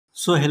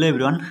So hello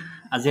everyone,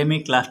 আজি আমি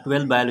class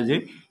 12 biology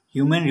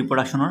human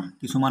ৰিপ্ৰোডাকশনৰ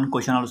কিছুমান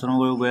কোৱেশ্চন আলোচনা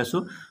কৰিব গৈ আছো।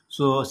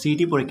 সো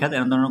সিটি পৰীক্ষাত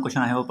এনে ধৰণৰ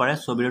কোৱেশ্চন আহিব পাৰে।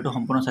 সো ভিডিওটো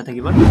সম্পূৰ্ণ চাই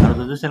থাকিবা আৰু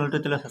যদি চেনেলটো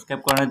তেলে সাবস্ক্ৰাইব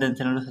কৰা নাই দেন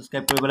চেনেলটো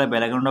সাবস্ক্ৰাইব কৰি পেলাই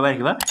বেল আইকন দবাই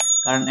ৰাখিবা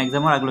কাৰণ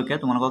এক্সামৰ আগলৈকে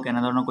তোমালোকক এনে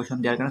ধৰণৰ কোৱেশ্চন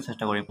দিয়াৰ কাৰণে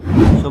চেষ্টা কৰিম।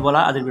 সো বলা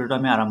আজিৰ ভিডিওটো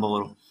আমি আৰম্ভ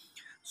কৰো।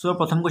 সো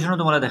প্ৰথম কোৱেশ্চনটো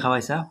তোমালোকে দেখা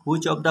পাইছা,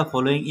 which of the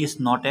following is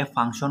not a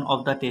function of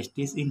the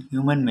testes in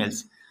human males?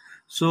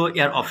 So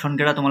year option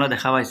কেইটা তোমালোকে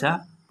দেখা পাইছা,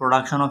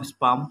 production of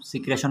sperm,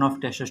 secretion of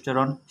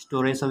testosterone,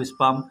 storage of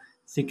sperm,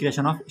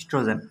 secretion of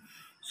estrogen.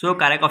 So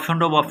correct option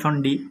to option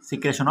D,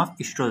 secretion of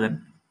estrogen.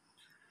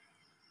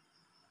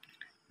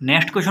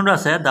 Next question to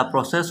ase, the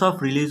process of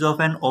release of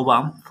an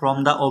ovum from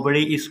the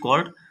ovary is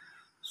called.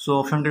 So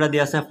option keta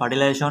dia ase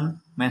fertilization,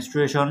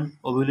 menstruation,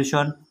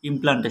 ovulation,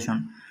 implantation.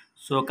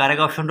 So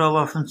correct option to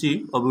option C,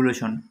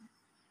 ovulation.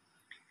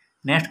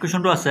 Next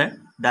question to ase,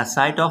 the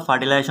site of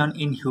fertilization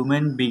in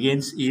human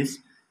begins is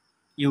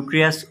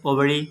uterus,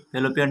 ovary,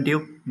 fallopian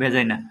tube,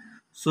 vagina.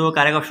 So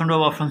correct option to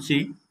option C,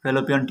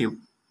 fallopian tube.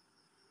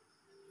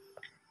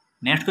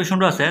 Next question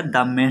to ase,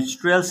 the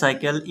menstrual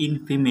cycle in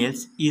females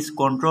is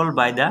controlled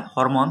by the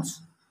hormones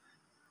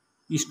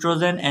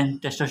estrogen and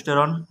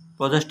testosterone,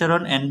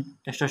 progesterone and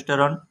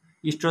testosterone,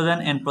 estrogen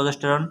and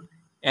progesterone,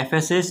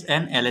 FSH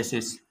and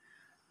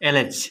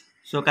LH.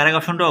 So correct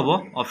option to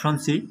option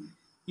C,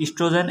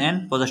 estrogen and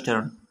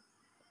progesterone.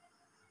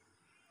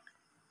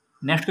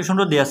 Next question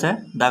to dia ase,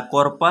 the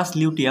corpus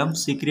luteum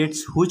secretes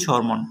which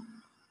hormone?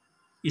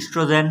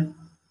 Estrogen,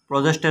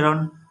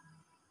 progesterone,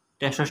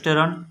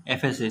 testosterone,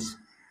 FSH.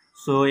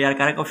 So your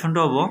correct option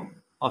to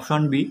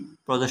option B,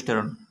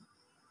 progesterone.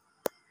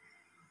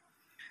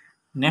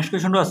 Next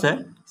question to ase,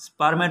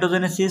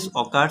 spermatogenesis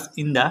occurs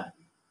in the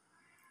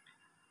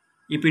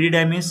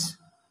epididymis,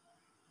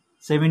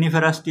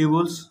 seminiferous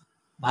tubules,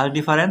 vas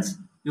deferens,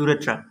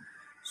 urethra.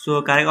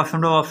 So correct option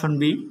to option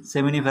B,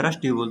 seminiferous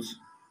tubules.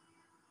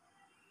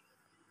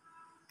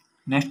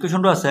 Next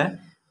question to ase,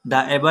 the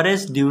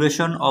average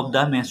duration of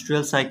the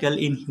menstrual cycle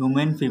in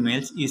human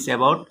females is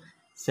about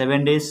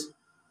 7 days,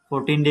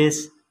 14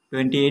 days,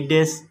 28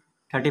 days,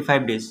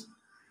 35 days.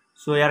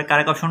 So your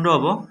correct option to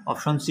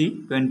option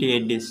C,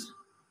 28 days.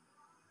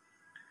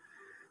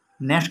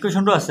 Next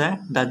question to ase,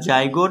 the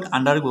zygote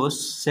undergoes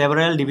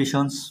several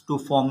divisions to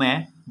form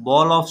a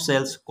ball of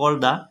cells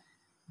called the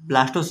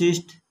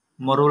blastocyst,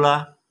 morula,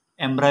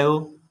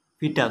 embryo,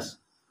 fetus.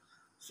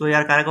 So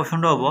your correct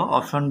option to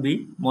option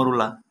B,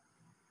 morula.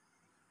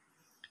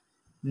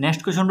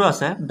 Next question to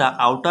ase, the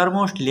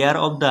outermost layer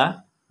of the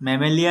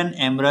mammalian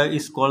embryo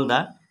is called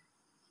the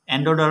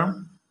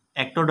endoderm,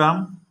 ectoderm,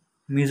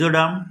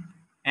 mesoderm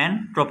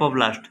and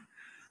trophoblast.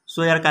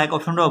 So your correct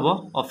option to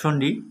option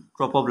D,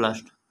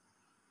 trophoblast.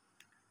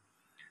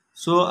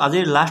 So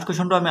আজিৰ last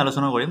question to আমি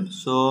আলোচনা কৰিম।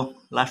 So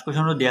last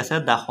question to দিয়া আছে,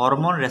 the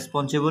hormone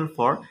responsible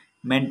for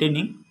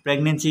maintaining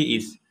pregnancy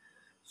is.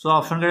 So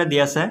option কেইটা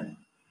দিয়া আছে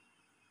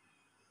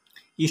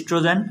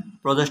estrogen,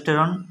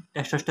 progesterone,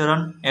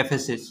 testosterone,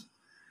 FSH.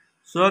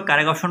 So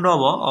correct option to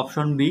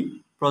option B,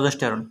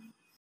 progesterone.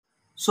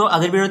 So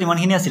আজিৰ ভিডিওত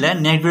ইমানখিনি আছিল।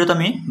 নেক্সট ভিডিওত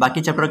আমি বাকি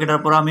চ্যাপ্টাৰ কেইটাৰ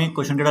পৰা আমি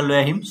কোৱেশ্চন কেইটা লৈ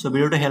আহিম। সো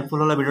ভিডিওটো হেল্পফুল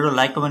হলে ভিডিওটো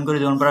লাইক কমেন্ট কৰি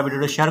দিন পৰা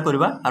ভিডিওটো শেয়াৰ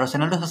কৰিবা আৰু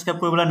চেনেলটো সাবস্ক্ৰাইব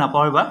কৰিবলৈ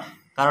নাপাহৰিবা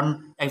কাৰণ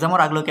এক্সামৰ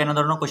আগলৈকে এনে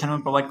ধৰণৰ কোৱেশ্চন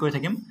আমি প্ৰভাইড কৰি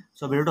থাকিম।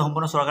 সো ভিডিওটো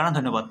সম্পূৰ্ণ চোৱাৰ কাৰণে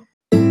ধন্যবাদ।